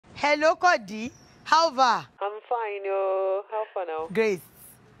Hello, Cody. How far? I'm fine, yo. How far now? Grace.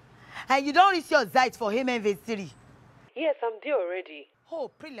 And you don't reach your sight for him and Vesiri? Yes, I'm there already.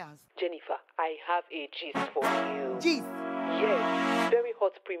 Oh, brilliant. Jennifer, I have a gist for you. Gist? Yes, very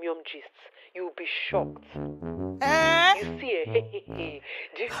hot premium gist. You'll be shocked. You see,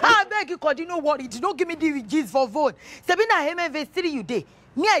 I beg you, Cody, no worry. Don't give me the gist for vote. Sabina, him and Vesiri, you day.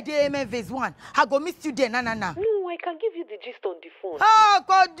 Me, I did him and Ves 1. I go miss you there, na. No, I can give you the gist on the phone. Ah,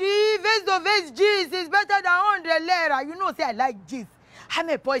 Cody, face to face gist is better than 100 lira. You know, say I like gist. I'm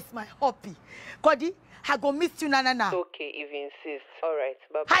a boy, it's my hobby. Cody, I go miss you, na. Okay, if you insist. All right,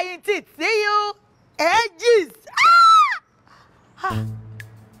 bye-bye. I insist. See you. Gist. Ah!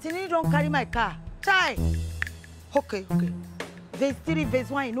 Tini don't carry my car. Chai. Okay. Phase 3, phase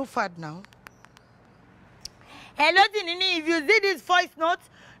 1, you know fad now. Hello, Tinini. If you see this voice note,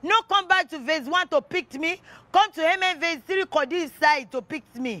 no come back to phase 1 to pick me. Come to him and phase 3 Cody's side to pick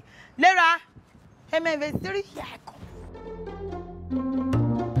me. Lera, him and phase 3, yeah, come.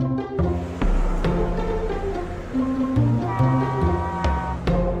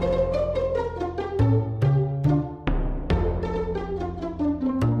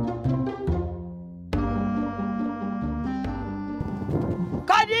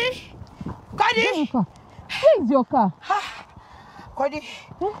 Cody! Where is your car? Cody,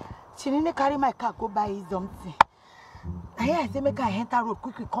 she didn't carry my car, go buy something. I say make I enter road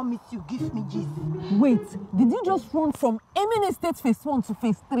quickly, come meet you, give me gist. Wait, did you just run from Emin Estate phase 1 to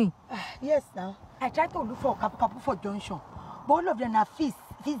phase 3? Yes, now. I tried to look for a couple for junction, but all of them are fees,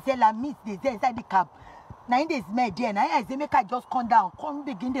 and meat, they say inside the cab. 9 days made there, and I say make I just come down, come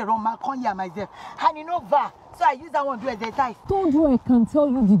begin the run, come here myself. And you know va, so I use that one to exercise. Told you I can tell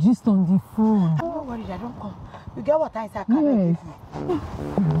you the gist on the phone. Don't worry, I don't come. You get what I say, I can't yes.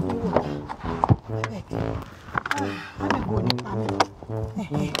 I'm going to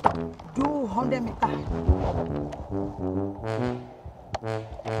do 100 meters.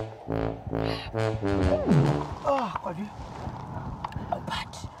 Oh, God. Oh,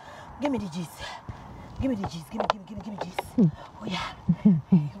 bad. Give me the gist. Give me gist. Oh, yeah.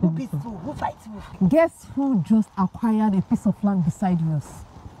 Who beats who? Who fights who? Guess who just acquired a piece of land beside yours?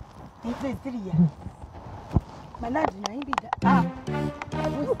 In phase 3, yeah. My land is not be that.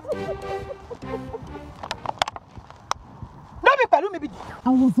 I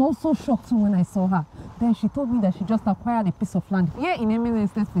was also shocked too when I saw her. Then she told me that she just acquired a piece of land here in Emin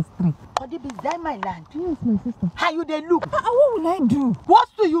Estate phase 3. Could it be that my land? Yes, my sister. How you they look? What will I do? What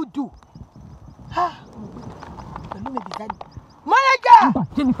do you do? Manager!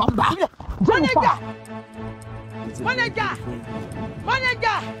 Jennifer, Manager!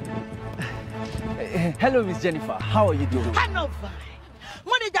 Hello, Miss Jennifer. How are you doing? I'm not fine.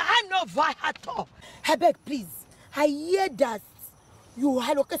 Manager, I'm not fine at all. I beg, please. I hear that you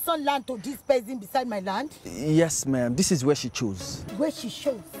allocation land to this person beside my land. Yes, ma'am. This is where she chose. Where she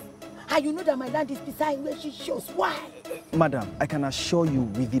chose? And you know that my land is beside where she chose. Why? Madam, I can assure you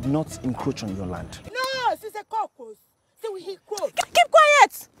we did not encroach on your land. No, she's a cockroach. So we encroach. Keep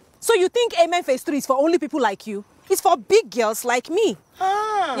quiet! So you think Amen phase 3 is for only people like you? It's for big girls like me.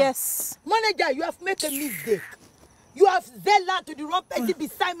 Yes. Manager, you have made a mistake. You have the land to the wrong person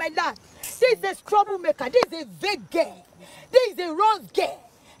beside my land. This is a troublemaker. This is a vague girl. This is a wrong girl.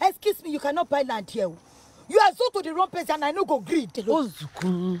 Excuse me, you cannot buy land here. You are so to the wrong person and I no go greed. Is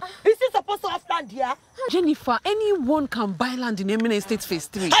he supposed to have land here? Jennifer, anyone can buy land in Emin Estate phase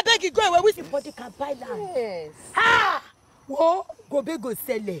 3. I beg you, go away. Which somebody can buy land? Yes. Whoa, go beg go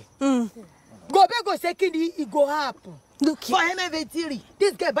sell it. Go beg go second it go happen. Look for MV3,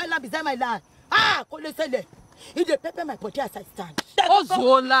 this guy buy land beside my land. Go sell it. He dey pepper my body as I stand.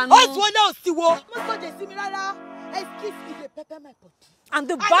 Ozuola no. Ozuola Osiwo. Must dey see me lala. Excuse me, dey pepper my body. And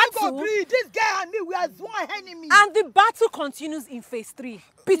the I battle. agree. This guy and me, we are one enemy. And the battle continues in phase 3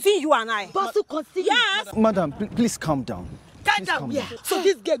 between you and I. Battle continues. Yes. Madam, please calm down. Calm down. Yeah. So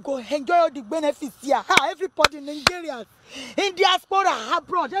this guy go enjoy all the benefits here. Everybody in Nigeria, in diaspora,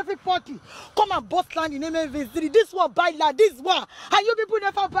 abroad, everybody come and bust land in MV3. This one buy land, this one. And you people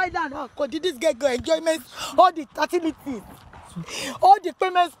never buy land. Cause this guy go enjoyment, all the facilities, all the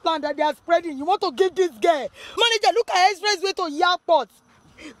payments plan that they are spreading. You want to give this guy. Manager, look at Expressway to airport.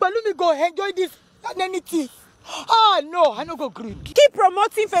 But let me go enjoy this amenity. No, I no go greed. Keep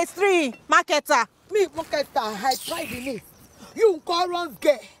promoting phase 3, marketer. Me, marketer, I tried the list. You call wrong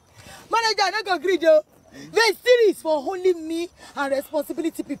girl. Manager, I no go greed though. Very serious for only me and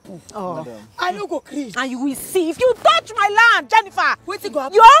responsibility people. I no go greed. And you will see if you touch my land, Jennifer. Wait till go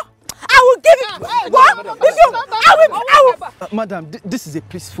happen. Yo, I will give it. What? If you, I will. Madam, this is a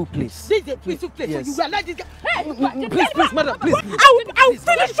peaceful place. This is a peaceful place. Yes. So you realize this guy. Please, madam, please. I will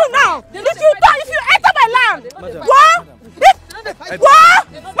finish you now.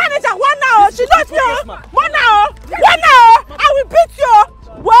 What? Man,